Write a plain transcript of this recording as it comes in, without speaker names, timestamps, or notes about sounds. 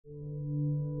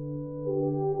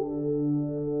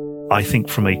I think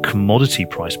from a commodity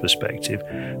price perspective,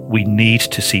 we need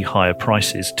to see higher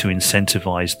prices to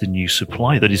incentivize the new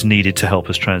supply that is needed to help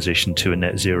us transition to a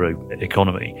net zero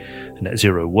economy, a net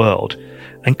zero world.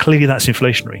 And clearly that's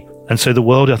inflationary. And so the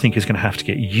world, I think, is going to have to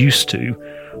get used to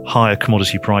higher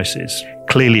commodity prices.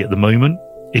 Clearly at the moment,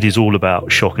 it is all about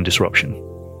shock and disruption.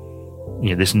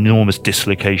 This enormous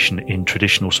dislocation in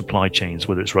traditional supply chains,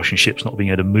 whether it's Russian ships not being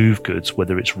able to move goods,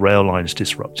 whether it's rail lines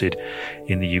disrupted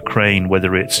in the Ukraine,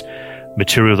 whether it's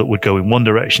material that would go in one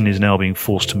direction is now being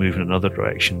forced to move in another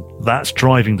direction. That's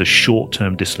driving the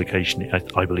short-term dislocation,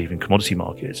 I believe, in commodity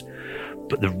markets.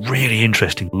 But the really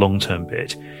interesting long-term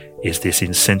bit is this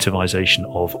incentivization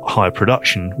of higher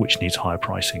production, which needs higher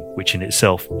pricing, which in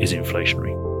itself is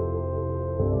inflationary.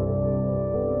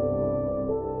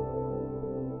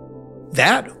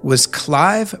 That was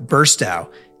Clive Burstow,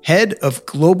 Head of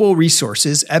Global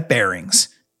Resources at Barings.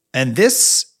 And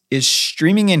this is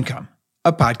Streaming Income,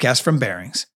 a podcast from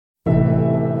Barings.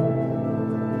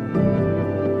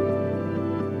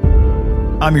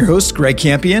 I'm your host, Greg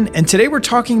Campion, and today we're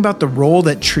talking about the role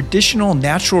that traditional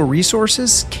natural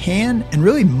resources can and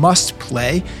really must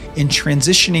play in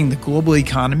transitioning the global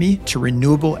economy to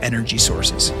renewable energy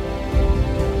sources.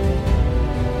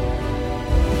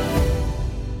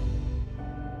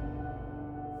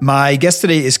 My guest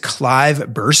today is Clive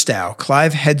Burstow.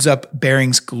 Clive heads up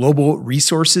Barings' Global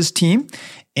Resources team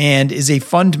and is a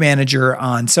fund manager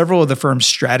on several of the firm's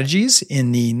strategies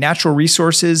in the natural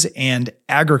resources and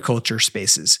agriculture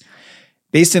spaces.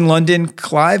 Based in London,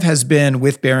 Clive has been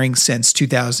with Barings since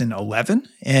 2011,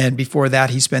 and before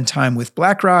that, he spent time with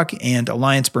BlackRock and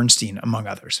AllianceBernstein, among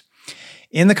others.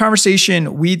 In the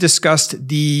conversation, we discussed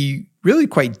the really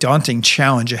quite daunting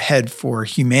challenge ahead for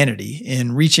humanity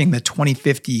in reaching the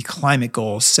 2050 climate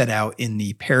goals set out in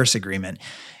the Paris Agreement,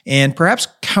 and perhaps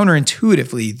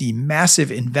counterintuitively, the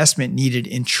massive investment needed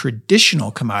in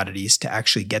traditional commodities to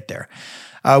actually get there.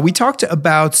 We talked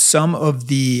about some of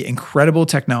the incredible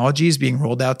technologies being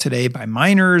rolled out today by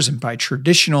miners and by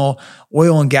traditional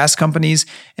oil and gas companies,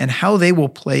 and how they will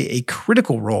play a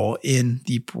critical role in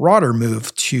the broader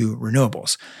move to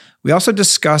renewables. We also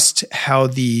discussed how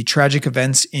the tragic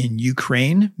events in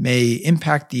Ukraine may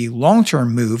impact the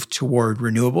long-term move toward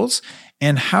renewables,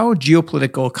 and how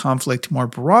geopolitical conflict more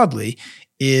broadly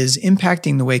is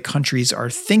impacting the way countries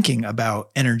are thinking about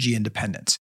energy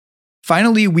independence.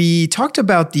 Finally, we talked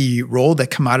about the role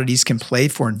that commodities can play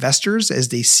for investors as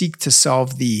they seek to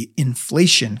solve the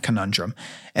inflation conundrum,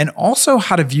 and also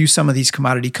how to view some of these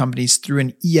commodity companies through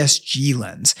an ESG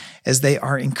lens, as they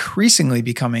are increasingly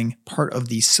becoming part of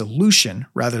the solution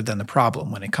rather than the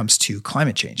problem when it comes to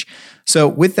climate change. So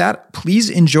with that, please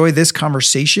enjoy this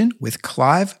conversation with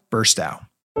Clive Burstow.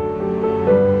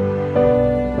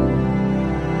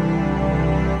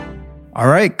 All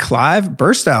right, Clive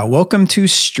Burstow, welcome to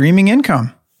Streaming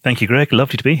Income. Thank you, Greg.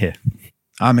 Lovely to be here.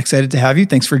 I'm excited to have you.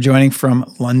 Thanks for joining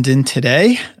from London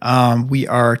today. We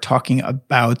are talking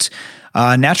about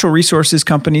natural resources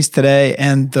companies today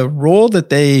and the role that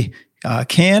they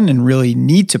can and really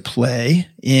need to play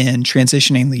in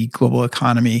transitioning the global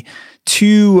economy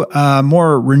to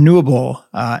more renewable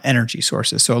energy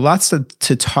sources. So lots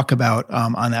to talk about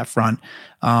on that front.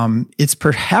 It's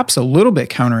perhaps a little bit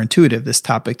counterintuitive, this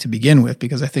topic to begin with,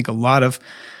 because I think a lot of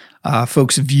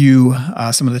folks view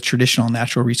some of the traditional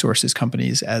natural resources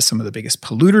companies as some of the biggest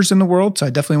polluters in the world. So I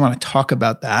definitely want to talk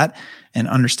about that and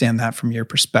understand that from your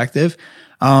perspective.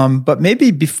 But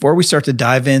maybe before we start to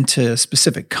dive into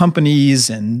specific companies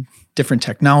and different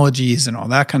technologies and all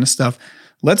that kind of stuff,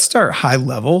 let's start high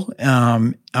level.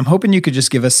 I'm hoping you could just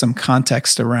give us some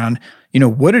context around,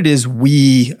 what it is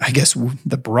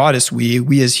the broadest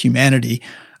we as humanity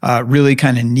really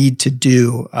kind of need to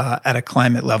do at a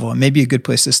climate level. And maybe a good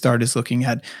place to start is looking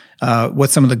at what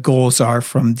some of the goals are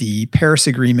from the Paris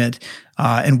Agreement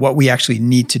and what we actually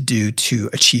need to do to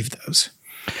achieve those.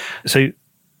 So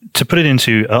to put it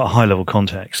into a high level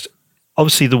context,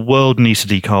 obviously the world needs to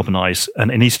decarbonize,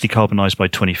 and it needs to decarbonize by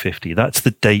 2050. That's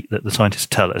the date that the scientists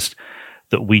tell us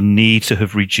that we need to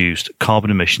have reduced carbon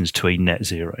emissions to a net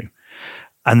zero.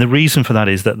 And the reason for that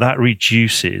is that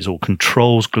reduces or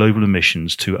controls global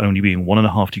emissions to only being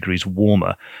 1.5 degrees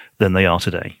warmer than they are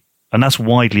today. And that's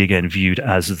widely, again, viewed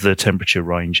as the temperature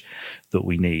range that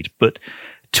we need. But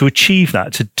to achieve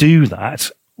that, to do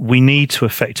that, we need to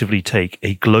effectively take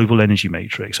a global energy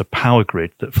matrix, a power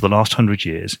grid that for the last 100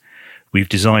 years, we've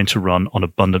designed to run on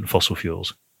abundant fossil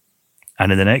fuels.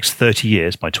 And in the next 30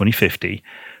 years, by 2050,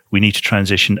 we need to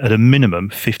transition at a minimum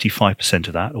 55%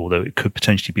 of that, although it could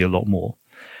potentially be a lot more,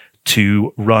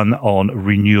 to run on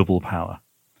renewable power.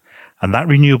 And that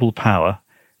renewable power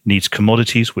needs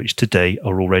commodities which today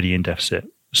are already in deficit.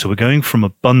 So we're going from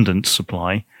abundant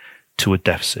supply to a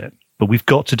deficit. But we've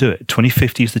got to do it.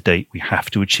 2050 is the date we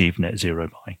have to achieve net zero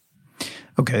by.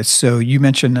 Okay, so you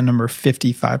mentioned the number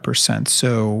 55%.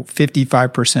 So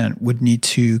 55% would need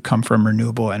to come from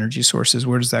renewable energy sources.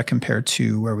 Where does that compare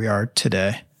to where we are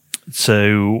today?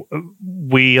 So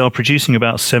we are producing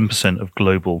about 7% of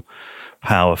global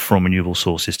power from renewable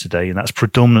sources today, and that's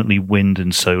predominantly wind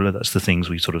and solar. That's the things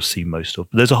we sort of see most of.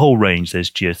 But there's a whole range.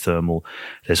 There's geothermal,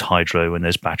 there's hydro, and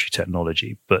there's battery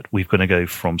technology. But we're going to go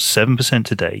from 7%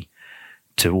 today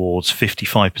towards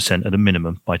 55% at a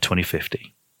minimum by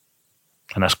 2050.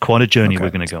 And that's quite a journey we're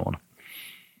going to go on.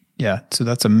 Yeah, so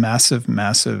that's a massive,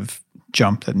 massive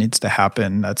jump that needs to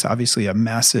happen. That's obviously a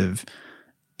massive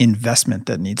investment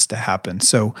that needs to happen.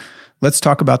 So let's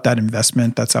talk about that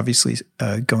investment. That's obviously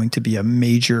going to be a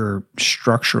major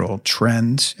structural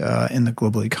trend in the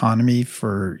global economy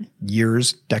for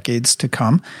years, decades to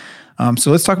come.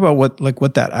 So let's talk about what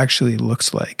that actually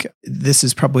looks like. This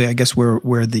is probably, I guess,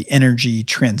 where the energy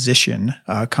transition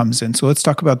comes in. So let's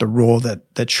talk about the role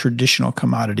that traditional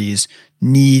commodities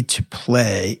need to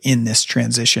play in this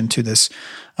transition to this,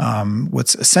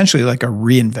 what's essentially like a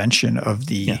reinvention of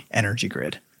the energy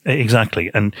grid.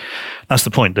 Exactly. And that's the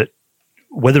point, that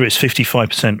whether it's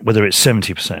 55%, whether it's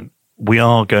 70%, we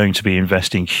are going to be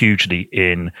investing hugely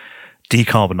in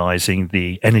decarbonizing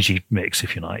the energy mix,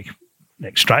 if you like,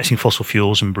 extracting fossil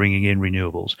fuels and bringing in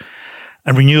renewables.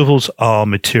 And renewables are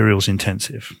materials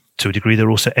intensive. To a degree, they're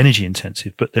also energy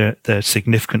intensive, but they're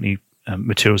significantly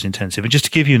materials intensive. And just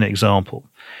to give you an example,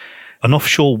 an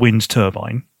offshore wind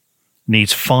turbine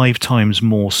needs 5 times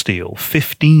more steel,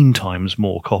 15 times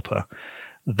more copper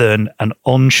than an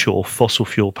onshore fossil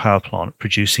fuel power plant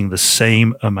producing the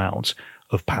same amount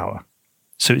of power.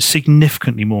 So it's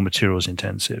significantly more materials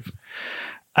intensive.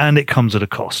 And it comes at a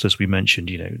cost, as we mentioned.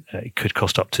 It could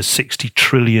cost up to $60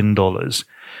 trillion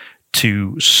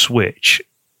to switch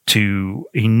to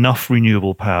enough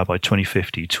renewable power by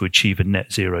 2050 to achieve a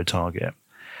net zero target.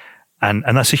 And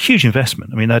that's a huge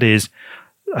investment. I mean, that is,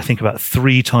 I think, about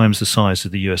 3 times the size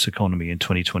of the US economy in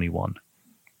 2021.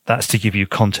 That's to give you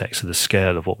context of the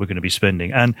scale of what we're going to be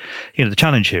spending. And, the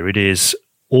challenge here, it is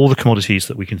all the commodities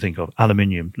that we can think of: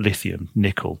 aluminium, lithium,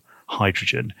 nickel,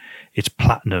 hydrogen, it's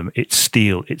platinum, it's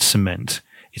steel, it's cement,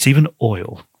 it's even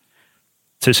oil.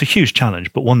 So it's a huge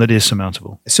challenge, but one that is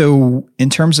surmountable. So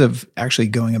in terms of actually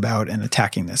going about and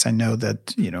attacking this, I know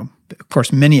that, of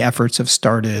course, many efforts have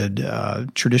started,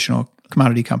 traditional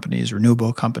commodity companies,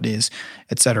 renewable companies,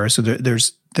 et cetera. So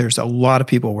there's a lot of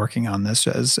people working on this,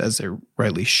 as there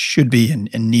rightly should be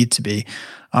and need to be.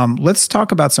 Let's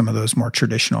talk about some of those more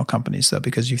traditional companies, though,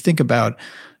 because you think about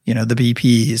the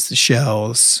BPs, the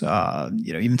Shells,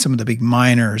 even some of the big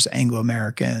miners, Anglo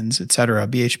Americans, et cetera,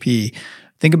 BHP.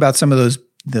 Think about some of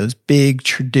those big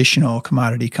traditional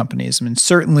commodity companies. I mean,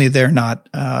 certainly they're not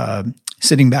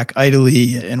sitting back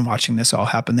idly and watching this all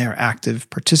happen. They are active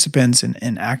participants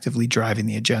and actively driving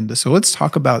the agenda. So let's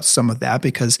talk about some of that,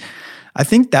 because I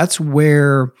think that's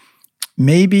where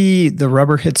maybe the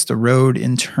rubber hits the road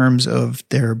in terms of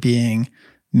there being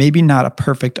maybe not a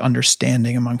perfect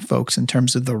understanding among folks in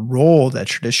terms of the role that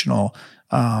traditional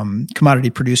commodity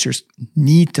producers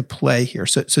need to play here.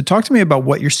 So talk to me about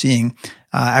what you're seeing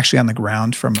actually on the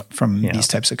ground from these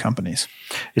types of companies.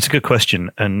 It's a good question.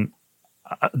 And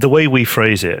the way we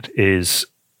phrase it is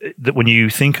that when you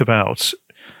think about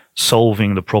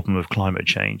solving the problem of climate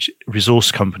change, resource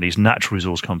companies, natural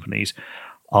resource companies,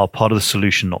 are part of the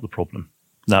solution, not the problem.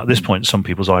 Now, at this point, some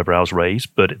people's eyebrows raise,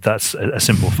 but that's a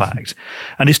simple fact.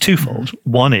 And it's twofold.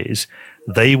 One is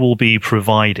they will be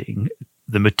providing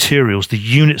the materials, the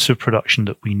units of production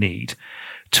that we need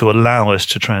to allow us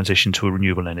to transition to a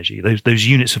renewable energy. Those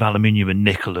units of aluminium and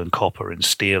nickel and copper and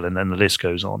steel, and then the list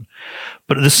goes on.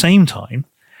 But at the same time,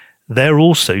 they're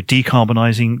also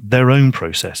decarbonizing their own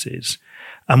processes.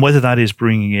 And whether that is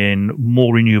bringing in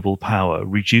more renewable power,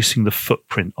 reducing the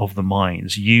footprint of the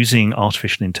mines, using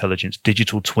artificial intelligence,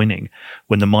 digital twinning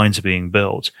when the mines are being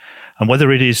built, and whether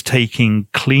it is taking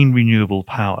clean renewable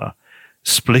power,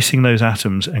 splitting those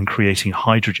atoms and creating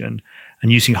hydrogen,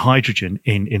 and using hydrogen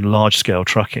in large-scale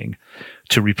trucking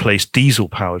to replace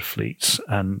diesel-powered fleets.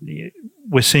 And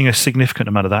we're seeing a significant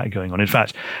amount of that going on. In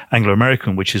fact, Anglo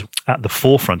American, which is at the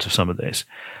forefront of some of this,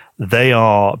 they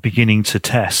are beginning to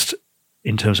test,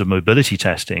 in terms of mobility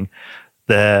testing,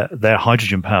 their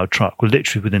hydrogen-powered truck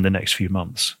literally within the next few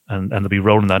months. And they'll be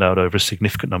rolling that out over a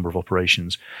significant number of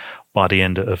operations by the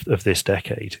end of this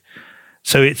decade.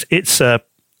 So it's a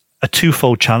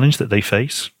twofold challenge that they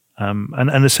face.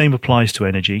 And the same applies to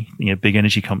energy. Big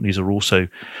energy companies are also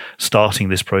starting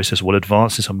this process, well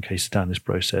advanced in some cases down this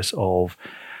process of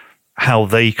how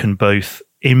they can both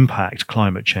impact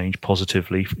climate change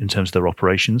positively in terms of their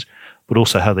operations, but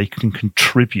also how they can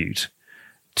contribute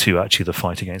to actually the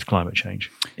fight against climate change.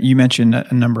 You mentioned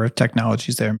a number of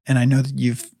technologies there, and I know that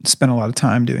you've spent a lot of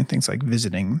time doing things like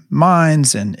visiting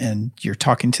mines, and you're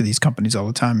talking to these companies all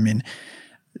the time. I mean,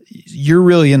 you're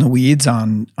really in the weeds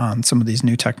on some of these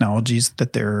new technologies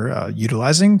that they're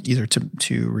utilizing, either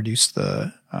to reduce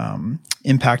the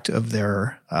impact of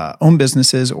their own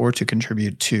businesses or to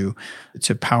contribute to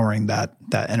powering that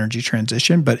energy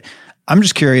transition. But I'm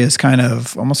just curious, kind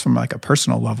of almost from like a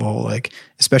personal level, like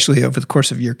especially over the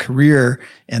course of your career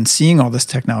and seeing all this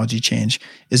technology change,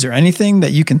 is there anything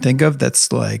that you can think of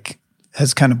that's like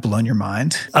has kind of blown your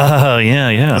mind?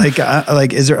 Yeah. Like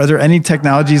are there any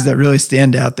technologies that really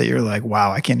stand out that you're like,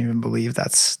 wow, I can't even believe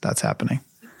that's happening?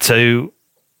 So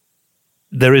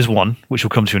there is one, which we'll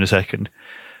come to in a second,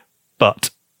 but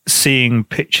seeing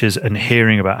pictures and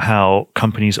hearing about how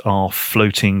companies are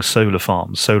floating solar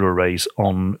farms, solar arrays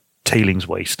on tailings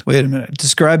waste. Wait a minute.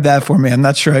 Describe that for me. I'm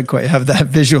not sure I quite have that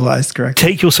visualized correctly.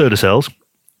 Take your solar cells,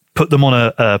 put them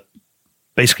on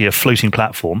basically a floating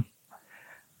platform.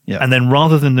 Yeah. And then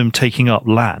rather than them taking up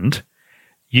land,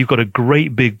 you've got a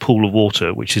great big pool of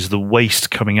water, which is the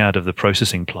waste coming out of the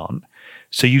processing plant.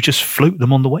 So you just float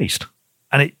them on the waste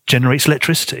and it generates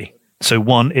electricity. So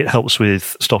one, it helps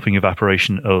with stopping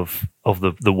evaporation of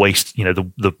the waste,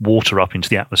 the water up into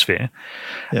the atmosphere.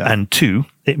 Yeah. And two,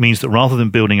 it means that rather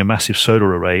than building a massive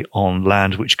solar array on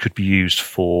land which could be used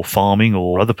for farming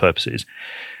or other purposes,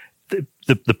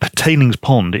 the tailings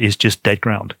pond is just dead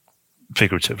ground,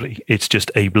 figuratively. It's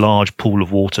just a large pool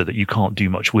of water that you can't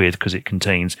do much with because it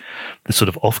contains the sort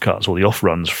of offcuts or the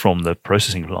off-runs from the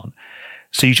processing plant.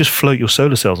 So you just float your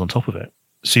solar cells on top of it.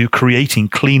 So you're creating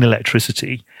clean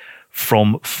electricity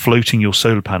from floating your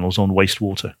solar panels on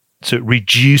wastewater. So it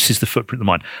reduces the footprint of the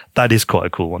mine. That is quite a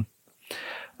cool one.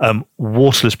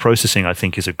 Waterless processing, I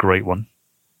think, is a great one.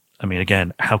 I mean,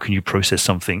 again, how can you process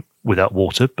something without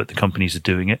water? But the companies are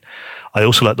doing it. I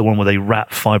also like the one where they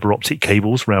wrap fiber optic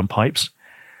cables around pipes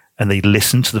and they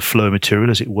listen to the flow of material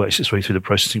as it works its way through the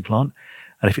processing plant.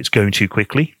 And if it's going too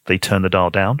quickly, they turn the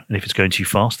dial down. And if it's going too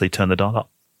fast, they turn the dial up.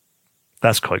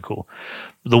 That's quite cool.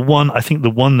 The one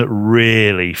that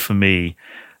really, for me,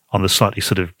 on the slightly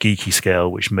sort of geeky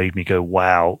scale, which made me go,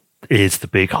 wow, is the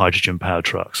big hydrogen powered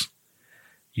trucks.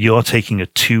 You're taking a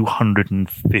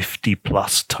 250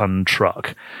 plus ton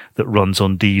truck that runs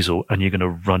on diesel and you're going to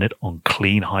run it on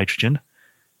clean hydrogen.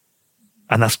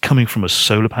 And that's coming from a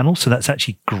solar panel. So that's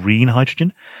actually green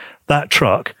hydrogen. That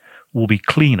truck will be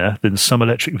cleaner than some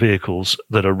electric vehicles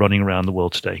that are running around the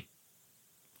world today,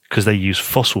 because they use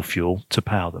fossil fuel to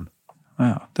power them.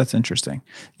 Wow, that's interesting.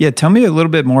 Yeah, tell me a little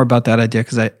bit more about that idea,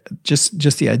 because I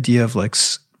just the idea of like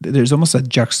there's almost a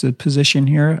juxtaposition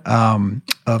here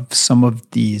of some of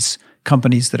these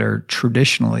companies that are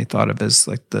traditionally thought of as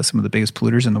like some of the biggest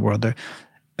polluters in the world.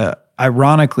 They're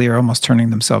ironically are almost turning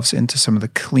themselves into some of the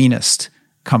cleanest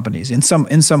companies in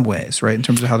some ways, right? In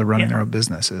terms of how they're running their own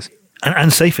businesses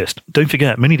and safest. Don't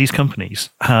forget, many of these companies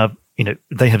have.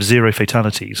 They have zero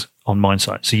fatalities on mine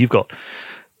sites. So you've got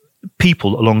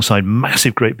people alongside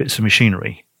massive great bits of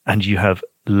machinery, and you have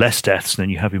less deaths than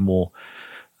you have in more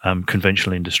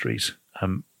conventional industries.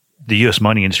 The US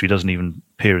mining industry doesn't even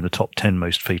appear in the top 10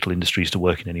 most fatal industries to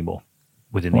work in anymore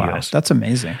within the US. That's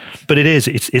amazing. But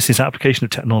it's this application of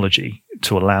technology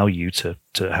to allow you to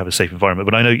have a safe environment.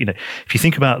 But I know, if you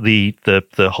think about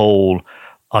the whole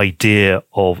idea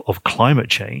of climate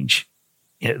change,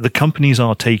 the companies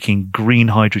are taking green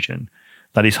hydrogen,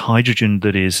 that is hydrogen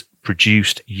that is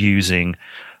produced using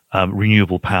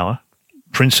renewable power.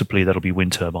 Principally, that'll be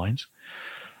wind turbines,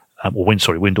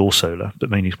 wind or solar,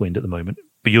 but mainly wind at the moment.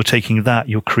 But you're taking that,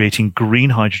 you're creating green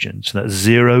hydrogen, so that's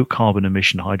zero carbon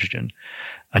emission hydrogen,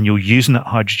 and you're using that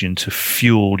hydrogen to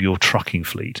fuel your trucking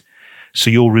fleet.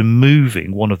 So you're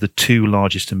removing one of the two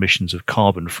largest emissions of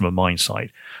carbon from a mine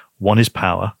site. One is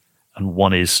power, and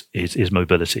one is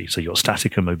mobility. So you're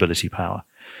static and mobility power.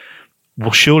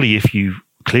 Well, surely if you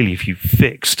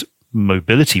fixed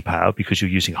mobility power because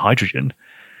you're using hydrogen,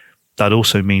 that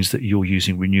also means that you're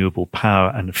using renewable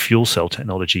power and fuel cell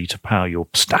technology to power your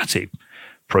static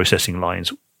processing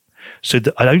lines. So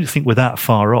I don't think we're that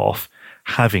far off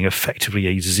having effectively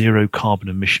a zero carbon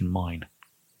emission mine.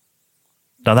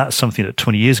 Now, that's something that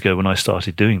 20 years ago when I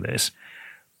started doing this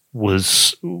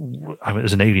was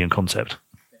an alien concept.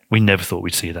 We never thought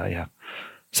we'd see that, yeah.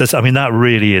 So, that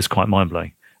really is quite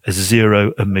mind-blowing. A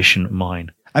zero-emission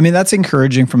mine. That's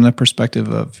encouraging from the perspective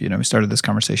of, we started this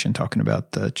conversation talking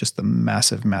about just the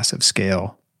massive, massive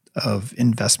scale of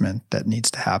investment that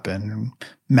needs to happen,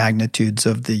 magnitudes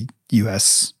of the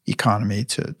U.S. economy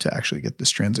to actually get this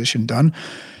transition done.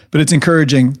 But it's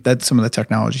encouraging that some of the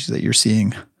technologies that you're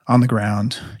seeing on the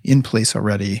ground in place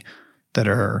already that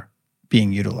are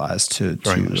being utilized to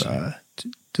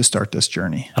start this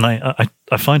journey. And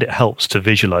I find it helps to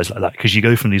visualize like that, because you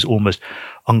go from these almost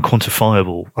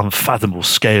unquantifiable, unfathomable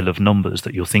scale of numbers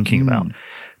that you're thinking about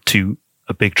to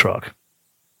a big truck.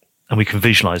 And we can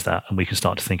visualize that, and we can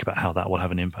start to think about how that will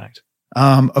have an impact.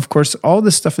 Of course, all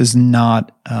this stuff is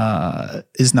not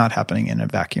happening in a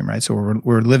vacuum, right? So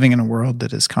we're living in a world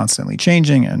that is constantly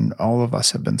changing, and all of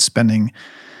us have been spending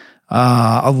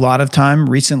a lot of time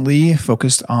recently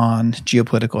focused on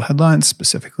geopolitical headlines,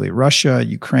 specifically Russia,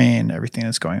 Ukraine, everything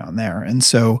that's going on there. And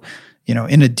so,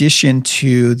 in addition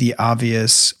to the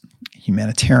obvious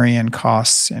humanitarian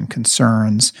costs and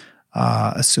concerns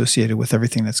associated with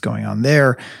everything that's going on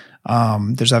there,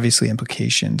 there's obviously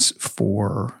implications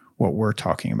for what we're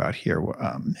talking about here,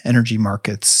 energy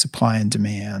markets, supply and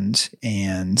demand,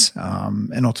 and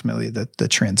ultimately the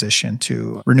transition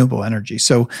to renewable energy.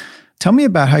 So tell me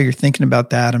about how you're thinking about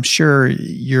that. I'm sure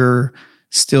you're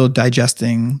still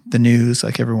digesting the news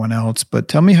like everyone else, but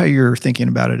tell me how you're thinking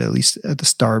about it, at least at the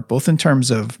start, both in terms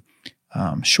of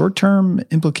short-term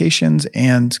implications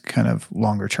and kind of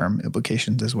longer-term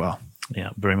implications as well. Yeah,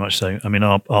 very much so. I mean,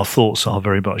 our thoughts are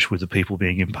very much with the people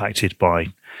being impacted by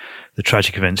the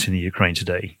tragic events in the Ukraine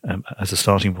today as a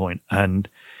starting point. And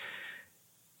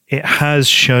it has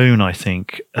shown, I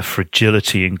think, a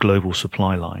fragility in global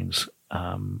supply lines.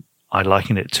 I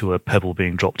liken it to a pebble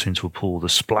being dropped into a pool. The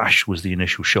splash was the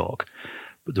initial shock,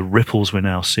 but the ripples we're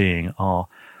now seeing are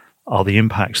the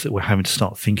impacts that we're having to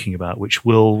start thinking about, which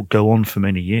will go on for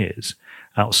many years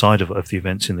outside of the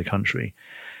events in the country.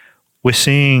 We're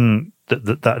seeing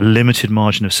that limited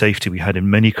margin of safety we had in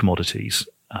many commodities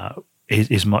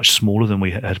is much smaller than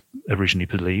we had originally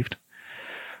believed.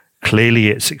 Clearly,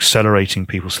 it's accelerating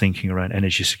people's thinking around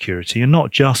energy security, and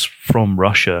not just from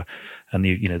Russia and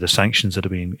the sanctions that are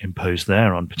being imposed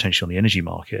there on potentially on the energy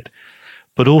market,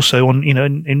 but also on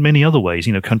in many other ways.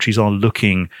 Countries are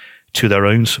looking to their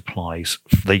own supplies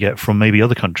they get from maybe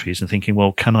other countries and thinking,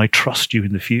 well, can I trust you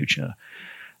in the future?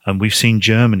 And we've seen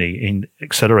Germany in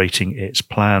accelerating its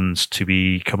plans to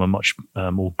become a much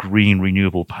more green,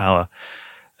 renewable power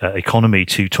economy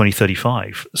to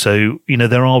 2035. So,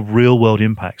 there are real world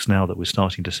impacts now that we're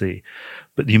starting to see.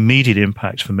 But the immediate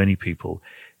impact for many people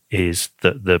is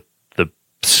that the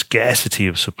scarcity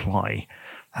of supply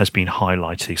has been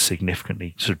highlighted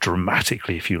significantly, sort of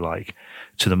dramatically, if you like,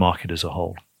 to the market as a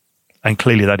whole. And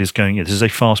clearly that is this is a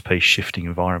fast-paced shifting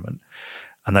environment.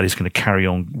 And that is going to carry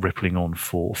on rippling on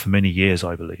for many years,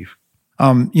 I believe.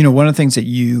 One of the things that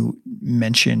you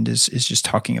mentioned is just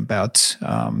talking about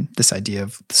this idea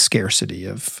of scarcity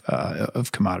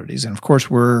of commodities, and of course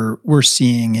we're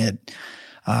seeing it.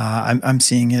 I'm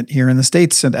seeing it here in the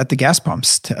States at the gas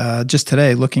pumps. Just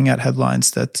today, looking at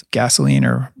headlines that gasoline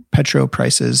or petro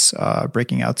prices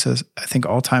breaking out to, I think,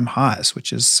 all-time highs,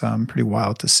 which is pretty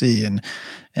wild to see, and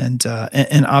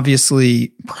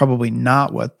obviously probably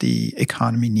not what the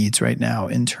economy needs right now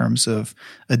in terms of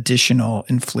additional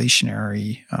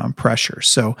inflationary pressure.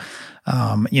 So,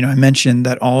 I mentioned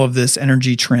that all of this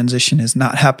energy transition is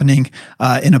not happening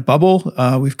in a bubble.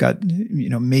 We've got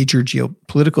major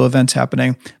geopolitical events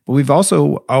happening, but we've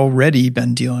also already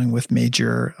been dealing with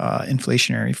major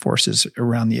inflationary forces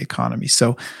around the economy.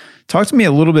 So talk to me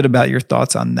a little bit about your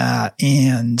thoughts on that.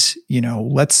 And,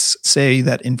 let's say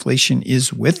that inflation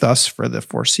is with us for the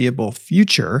foreseeable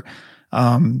future.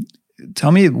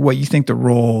 Tell me what you think the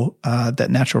role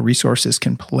that natural resources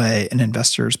can play in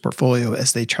investors' portfolio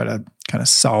as they try to kind of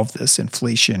solve this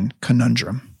inflation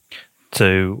conundrum.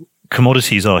 So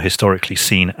commodities are historically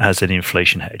seen as an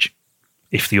inflation hedge.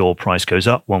 If the oil price goes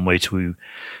up, one way to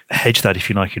hedge that, if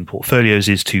you like, in portfolios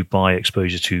is to buy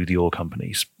exposure to the oil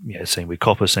companies. Same with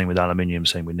copper, same with aluminium,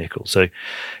 same with nickel. So,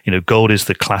 gold is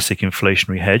the classic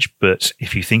inflationary hedge. But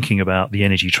if you're thinking about the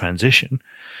energy transition,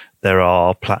 there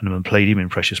are platinum and palladium in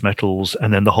precious metals,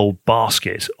 and then the whole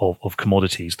basket of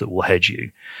commodities that will hedge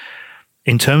you.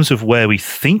 In terms of where we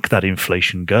think that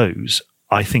inflation goes,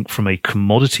 I think from a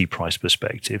commodity price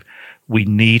perspective, we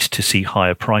need to see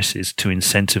higher prices to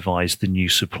incentivize the new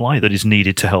supply that is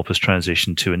needed to help us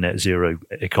transition to a net zero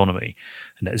economy,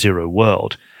 a net zero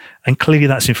world. And clearly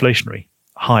that's inflationary.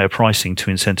 Higher pricing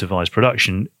to incentivize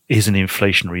production is an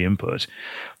inflationary input.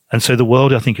 And so the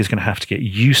world, I think, is going to have to get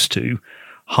used to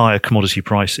higher commodity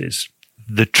prices.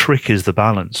 The trick is the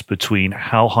balance between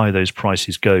how high those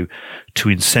prices go to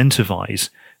incentivize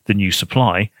the new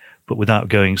supply, but without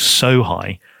going so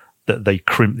high that they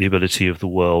crimp the ability of the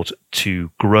world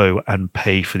to grow and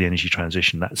pay for the energy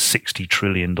transition. That $60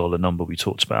 trillion number we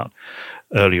talked about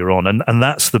earlier on. And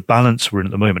that's the balance we're in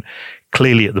at the moment.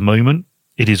 Clearly, at the moment,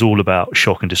 it is all about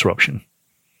shock and disruption.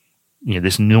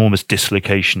 This enormous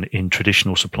dislocation in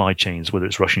traditional supply chains, whether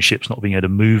it's Russian ships not being able to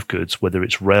move goods, whether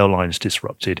it's rail lines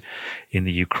disrupted in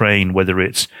the Ukraine, whether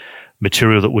it's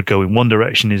material that would go in one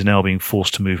direction is now being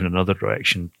forced to move in another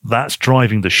direction. That's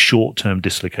driving the short-term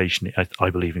dislocation, I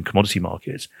believe, in commodity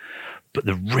markets. But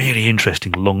the really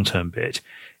interesting long-term bit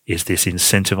is this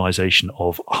incentivization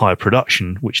of higher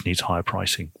production, which needs higher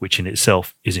pricing, which in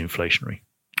itself is inflationary.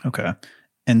 Okay.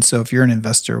 And so if you're an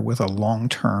investor with a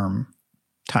long-term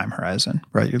time horizon,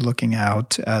 right, you're looking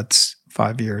out at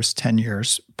 5 years, 10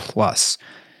 years plus,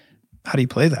 how do you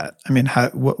play that? I mean,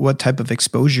 what type of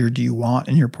exposure do you want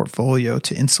in your portfolio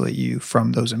to insulate you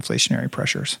from those inflationary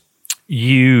pressures?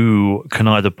 You can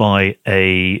either buy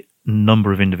a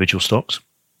number of individual stocks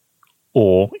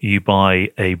or you buy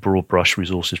a broad brush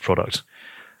resources product,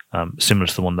 similar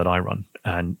to the one that I run,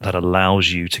 and that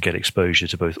allows you to get exposure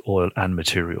to both oil and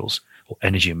materials, or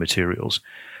energy and materials,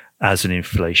 as an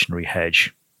inflationary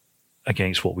hedge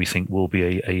against what we think will be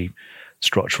a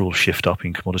structural shift up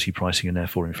in commodity pricing and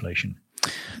therefore inflation.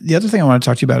 The other thing I want to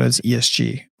talk to you about is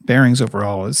ESG. Barings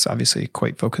overall is obviously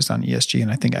quite focused on ESG,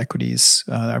 and I think equities,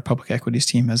 our public equities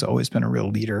team has always been a real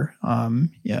leader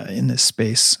in this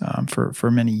space for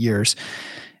many years.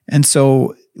 And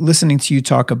so listening to you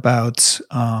talk about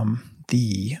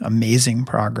the amazing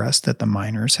progress that the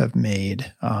miners have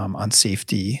made on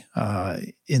safety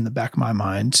in the back of my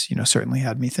mind, certainly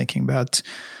had me thinking about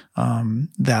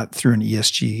that through an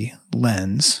ESG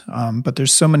lens. But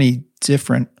there's so many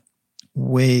different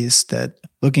ways that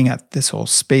looking at this whole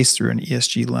space through an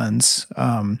ESG lens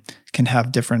can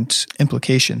have different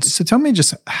implications. So tell me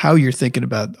just how you're thinking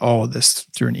about all of this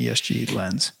through an ESG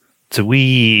lens. So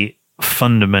we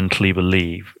fundamentally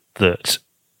believe that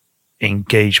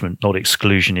engagement, not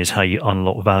exclusion, is how you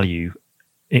unlock value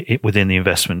within the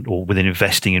investment or within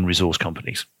investing in resource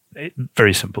companies.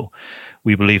 Very simple.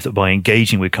 We believe that by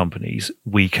engaging with companies,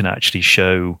 we can actually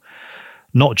show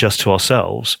not just to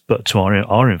ourselves, but to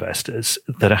our investors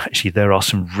that actually there are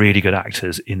some really good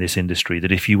actors in this industry,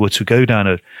 that if you were to go down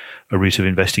a route of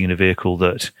investing in a vehicle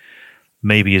that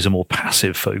maybe is a more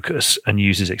passive focus and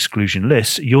uses exclusion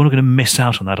lists, you're not going to miss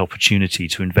out on that opportunity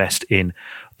to invest in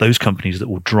those companies that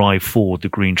will drive forward the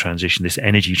green transition, this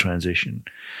energy transition.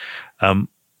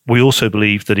 We also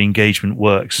believe that engagement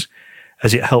works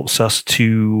as it helps us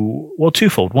to, well,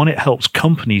 twofold. One, it helps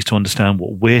companies to understand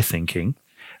what we're thinking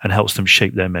and helps them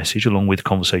shape their message along with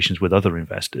conversations with other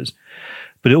investors.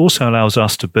 But it also allows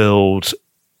us to build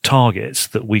targets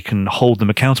that we can hold them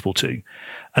accountable to.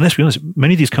 And let's be honest,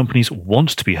 many of these companies want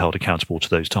to be held accountable to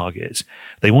those targets.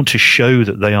 They want to show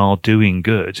that they are doing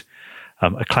good.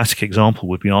 A classic example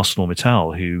would be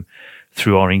ArcelorMittal, who,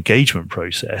 through our engagement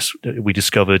process, we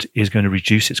discovered is going to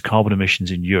reduce its carbon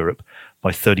emissions in Europe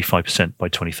by 35% by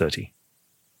 2030.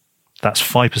 That's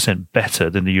 5% better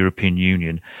than the European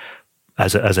Union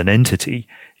as an entity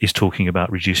is talking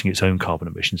about reducing its own carbon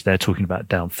emissions. They're talking about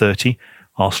down 30.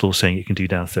 Arcelor saying it can do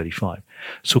down 35.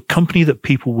 So a company that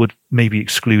people would maybe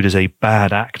exclude as a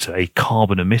bad actor, a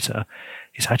carbon emitter,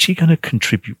 is actually going to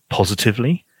contribute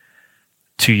positively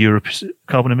to Europe's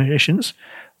carbon emissions.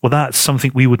 Well, that's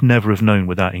something we would never have known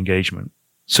without engagement.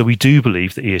 So we do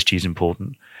believe that ESG is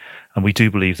important, and we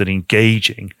do believe that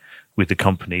engaging with the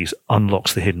companies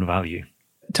unlocks the hidden value.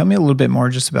 Tell me a little bit more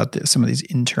just about some of these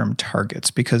interim targets,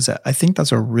 because I think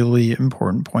that's a really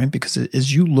important point, because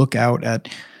as you look out at,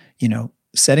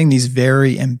 setting these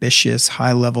very ambitious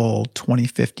high-level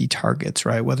 2050 targets,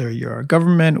 right? Whether you're a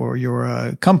government or you're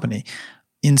a company,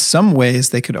 in some ways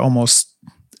they could almost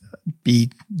be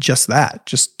just that,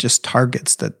 just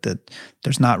targets that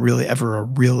there's not really ever a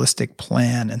realistic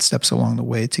plan and steps along the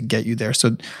way to get you there.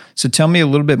 So tell me a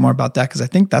little bit more about that, because I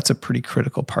think that's a pretty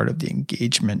critical part of the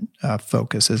engagement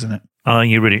focus, isn't it?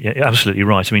 You're absolutely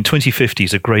right. I mean, 2050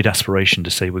 is a great aspiration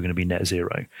to say we're going to be net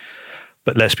zero.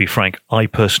 But let's be frank, I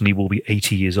personally will be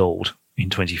 80 years old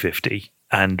in 2050.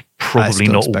 And probably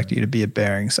not. I still expect you to be at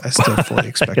Barings. I still fully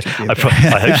expect you to be at Barings.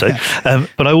 I hope so.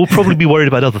 But I will probably be worried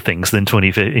about other things than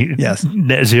 2050, yes.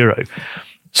 Net zero.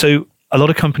 So a lot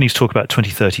of companies talk about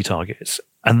 2030 targets,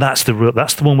 and that's the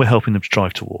one we're helping them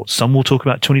strive towards. Some will talk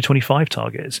about 2025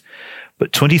 targets,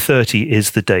 but 2030 is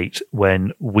the date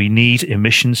when we need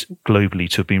emissions globally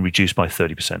to have been reduced by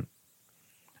 30%.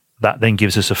 That then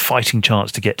gives us a fighting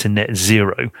chance to get to net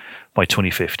zero by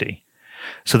 2050.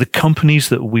 So the companies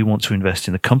that we want to invest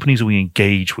in, the companies that we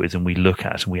engage with and we look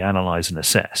at and we analyze and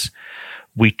assess,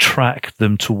 we track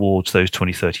them towards those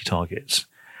 2030 targets.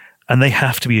 And they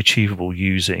have to be achievable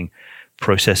using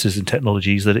processes and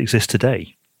technologies that exist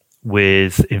today,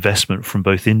 with investment from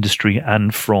both industry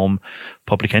and from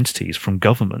public entities, from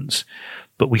governments.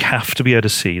 But we have to be able to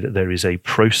see that there is a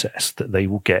process that they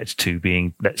will get to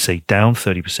being, let's say, down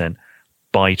 30%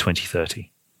 by 2030.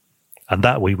 And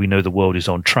that way we know the world is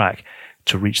on track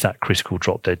to reach that critical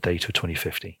drop dead date of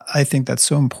 2050. I think that's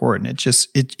so important.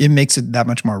 It makes it that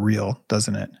much more real,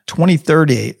 doesn't it?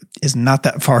 2030 is not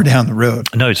that far down the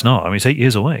road. No, it's not. I mean, it's 8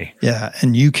 years away. Yeah.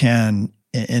 And you can,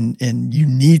 and you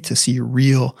need to see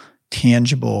real,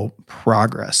 tangible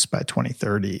progress by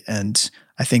 2030. And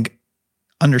I think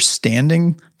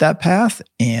understanding that path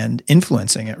and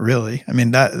influencing it, really. I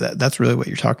mean, that's really what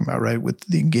you're talking about, right? With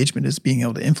the engagement, is being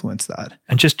able to influence that.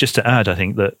 And just to add, I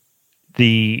think that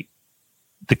the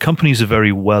companies are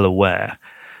very well aware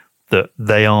that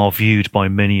they are viewed by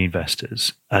many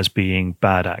investors as being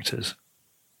bad actors.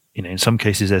 You know, in some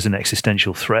cases, there's an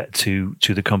existential threat to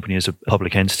the company as a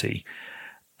public entity.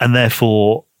 And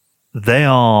therefore, they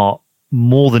are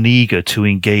more than eager to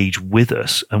engage with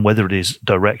us, and whether it is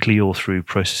directly or through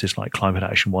processes like Climate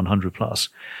Action 100+,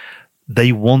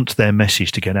 they want their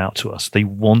message to get out to us. They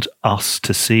want us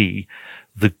to see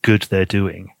the good they're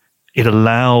doing. It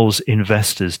allows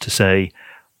investors to say,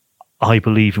 I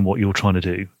believe in what you're trying to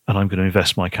do, and I'm going to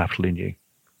invest my capital in you.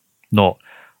 Not,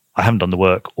 I haven't done the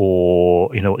work,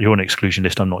 or, you know, you're on an exclusion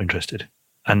list, I'm not interested.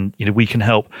 And, you know, we can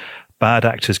help bad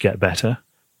actors get better,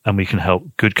 and we can help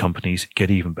good companies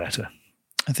get even better.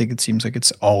 I think it seems like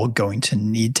it's all going to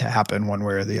need to happen one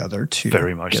way or the other to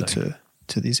very much get so.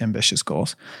 to these ambitious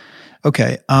goals.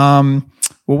 Okay. Well,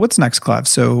 what's next, Clive?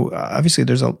 So obviously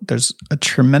there's a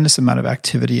tremendous amount of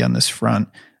activity on this front.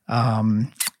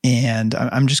 And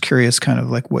I'm just curious kind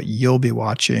of like what you'll be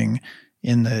watching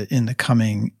in the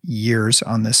coming years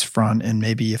on this front, and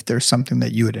maybe if there's something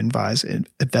that you would advise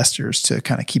investors to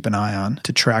kind of keep an eye on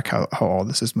to track how all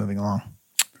this is moving along.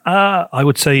 I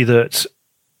would say that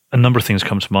a number of things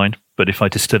come to mind, but if I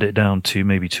distill it down to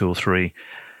maybe two or three,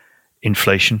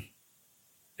 inflation.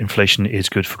 Inflation is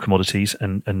good for commodities,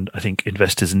 and I think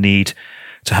investors need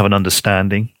to have an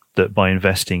understanding that by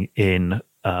investing in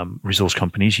resource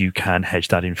companies, you can hedge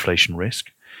that inflation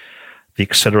risk. The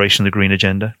acceleration of the green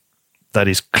agenda, that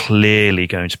is clearly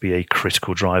going to be a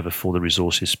critical driver for the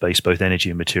resources space, both energy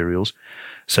and materials.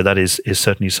 So that is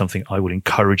certainly something I would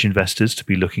encourage investors to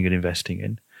be looking at investing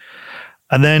in.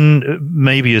 And then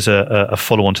maybe as a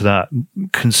follow-on to that,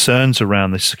 concerns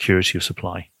around the security of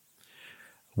supply.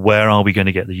 Where are we going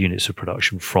to get the units of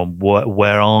production from?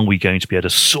 Where are we going to be able to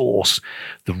source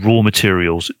the raw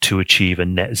materials to achieve a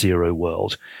net zero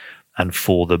world? And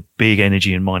for the big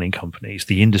energy and mining companies,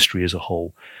 the industry as a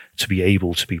whole, to be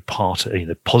able to be part of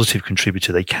the positive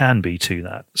contributor they can be to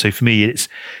that. So for me, it's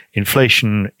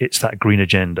inflation, it's that green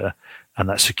agenda, and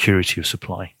that security of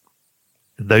supply.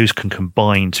 Those can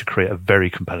combine to create a very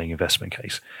compelling investment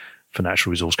case for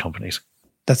natural resource companies.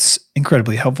 That's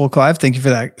incredibly helpful, Clive. Thank you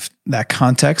for that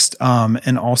context.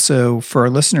 And also for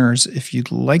our listeners, if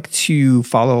you'd like to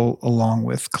follow along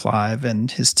with Clive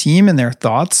and his team and their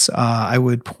thoughts, I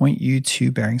would point you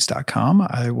to Barings.com.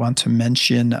 I want to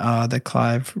mention that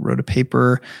Clive wrote a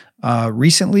paper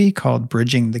recently called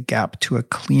Bridging the Gap to a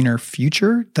Cleaner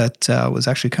Future that was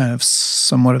actually kind of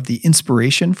somewhat of the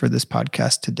inspiration for this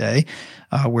podcast today,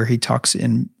 where he talks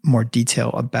in more detail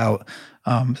about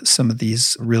some of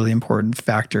these really important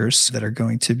factors that are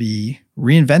going to be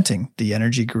reinventing the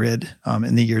energy grid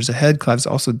in the years ahead. Clive's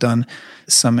also done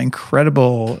some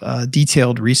incredible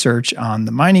detailed research on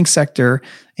the mining sector,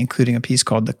 including a piece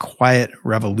called The Quiet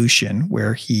Revolution,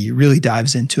 where he really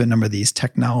dives into a number of these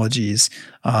technologies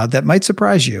that might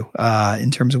surprise you in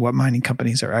terms of what mining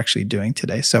companies are actually doing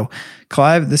today. So,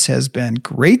 Clive, this has been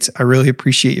great. I really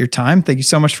appreciate your time. Thank you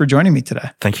so much for joining me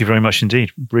today. Thank you very much indeed.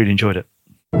 Really enjoyed it.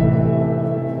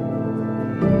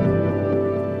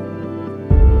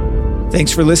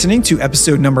 Thanks for listening to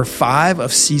episode number 5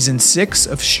 of season 6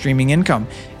 of Streaming Income.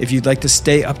 If you'd like to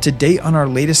stay up to date on our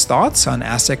latest thoughts on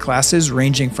asset classes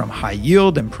ranging from high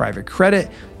yield and private credit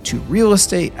to real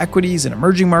estate, equities, and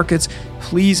emerging markets,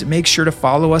 please make sure to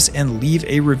follow us and leave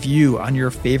a review on your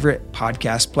favorite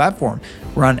podcast platform.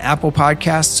 We're on Apple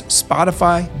Podcasts,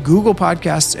 Spotify, Google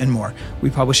Podcasts, and more. We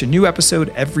publish a new episode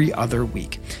every other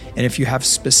week. And if you have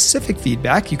specific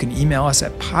feedback, you can email us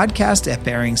at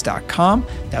podcast@barings.com.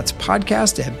 That's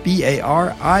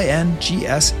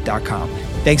podcast@barings.com.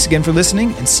 Thanks again for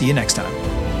listening, and see you next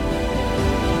time.